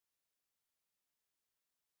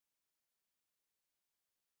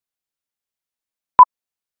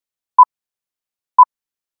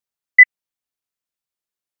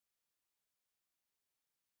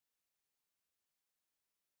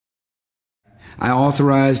I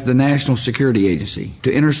authorized the National Security Agency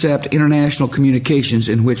to intercept international communications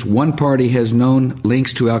in which one party has known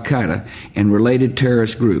links to Al-Qaeda and related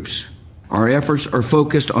terrorist groups. Our efforts are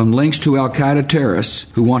focused on links to Al-Qaeda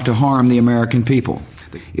terrorists who want to harm the American people.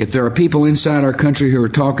 If there are people inside our country who are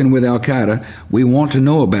talking with Al-Qaeda, we want to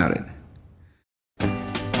know about it.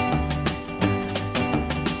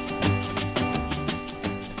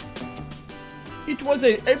 It was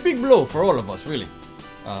a big blow for all of us, really.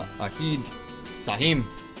 Ahid, Sahim,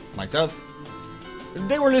 myself.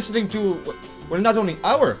 They were listening to, well, not only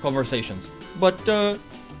our conversations, but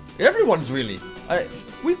everyone's really.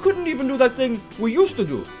 We couldn't even do that thing we used to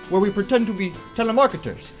do, where we pretend to be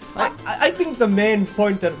telemarketers. I think the main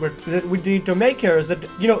point that we need to make here is that,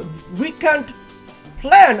 we can't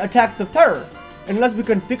plan attacks of terror unless we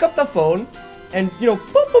can pick up the phone and, boop,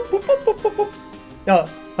 boop, boop, boop, boop, boop.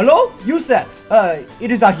 Hello? Yusef, it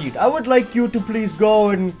is Ahid. I would like you to please go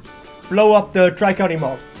and blow up the Tri-County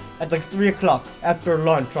Mall at like 3 o'clock after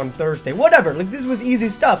lunch on Thursday. Whatever, like this was easy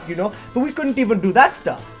stuff, but we couldn't even do that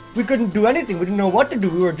stuff. We couldn't do anything. We didn't know what to do.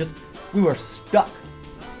 We were stuck.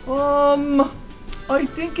 I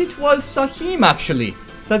think it was Sahim, actually,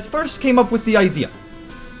 that first came up with the idea.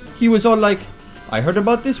 He was all like, I heard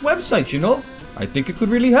about this website, I think it could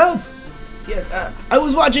really help. Yes, I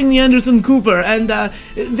was watching the Anderson Cooper, and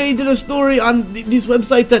they did a story on this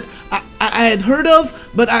website that I had heard of,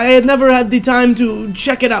 but I had never had the time to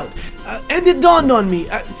check it out. And it dawned on me,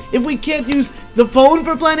 if we can't use the phone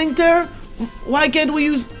for planning terror, why can't we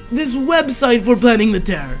use this website for planning the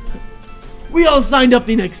terror? We all signed up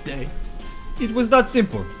the next day. It was that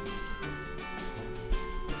simple.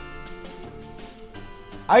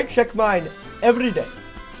 I check mine every day.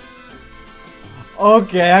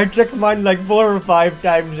 Okay, I check mine like 4 or 5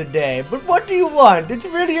 times a day. But what do you want? It's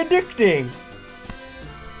really addicting.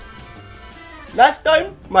 Last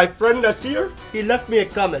time, my friend Nasir, he left me a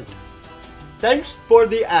comment. Thanks for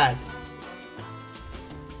the ad.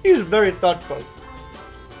 He's very thoughtful.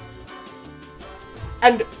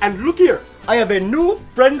 And look here, I have a new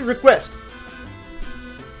friend request.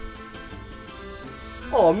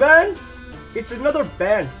 Oh man, it's another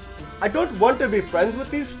band. I don't want to be friends with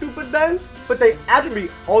these stupid bands, but they add me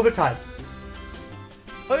all the time.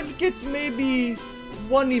 I'll get maybe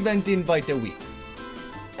one event invite a week.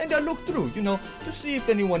 And I'll look through, to see if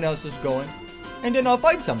anyone else is going. And then I'll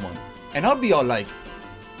find someone. And I'll be all like,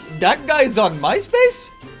 that guy's on Myspace?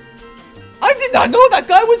 I did not know that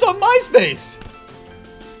guy was on Myspace!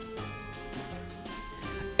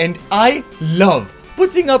 And I love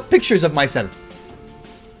putting up pictures of myself.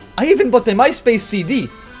 I even bought the Myspace CD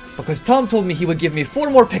because Tom told me he would give me 4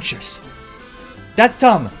 more pictures. That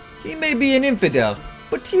Tom, he may be an infidel,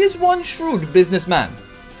 but he is one shrewd businessman.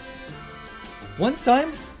 One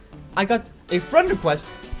time, I got a friend request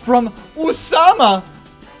from Usama,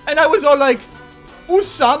 and I was all like,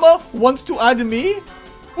 Usama wants to add me?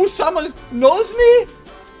 Usama knows me?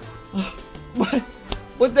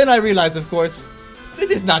 But then I realized, of course,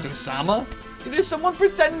 it is not Usama. It is someone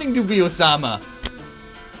pretending to be Osama.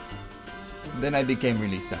 Then I became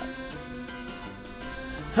really sad.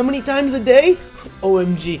 How many times a day?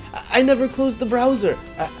 OMG, I never closed the browser.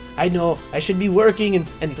 I know I should be working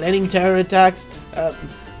and planning terror attacks.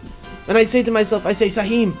 And I say to myself,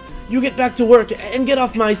 Sahim, you get back to work and get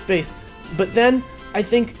off MySpace. But then I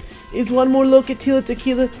think, is one more look at Tila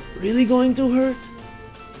Tequila really going to hurt?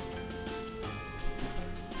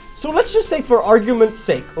 So let's just say for argument's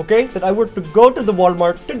sake, okay, that I were to go to the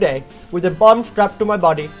Walmart today with a bomb strapped to my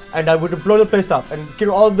body and I would blow the place up and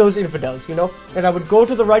kill all those infidels, and I would go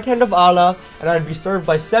to the right hand of Allah and I'd be served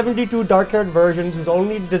by 72 dark-haired virgins whose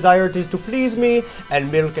only desire is to please me,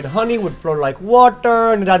 and milk and honey would flow like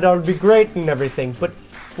water, and that would be great and everything. But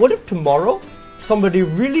what if tomorrow somebody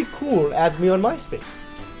really cool adds me on MySpace?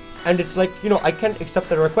 And it's like, I can't accept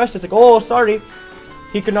the request. It's like, oh, sorry.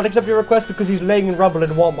 He cannot accept your request because he's laying in rubble in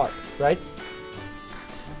Walmart, right?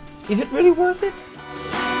 Is it really worth it?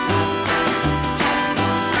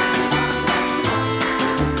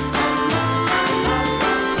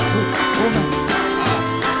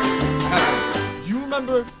 Do you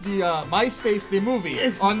remember the MySpace, the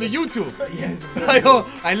movie, on the YouTube? Yes.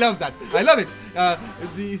 I love that. I love it.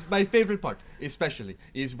 My favorite part, especially,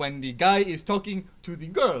 is when the guy is talking to the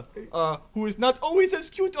girl, who is not always as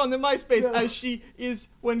cute on the MySpace as she is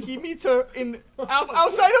when he meets her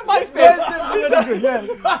outside of MySpace.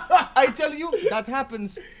 I tell you, that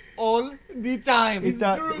happens all the time. Yes,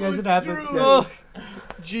 it happens. Oh,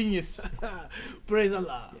 genius. Praise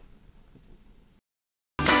Allah.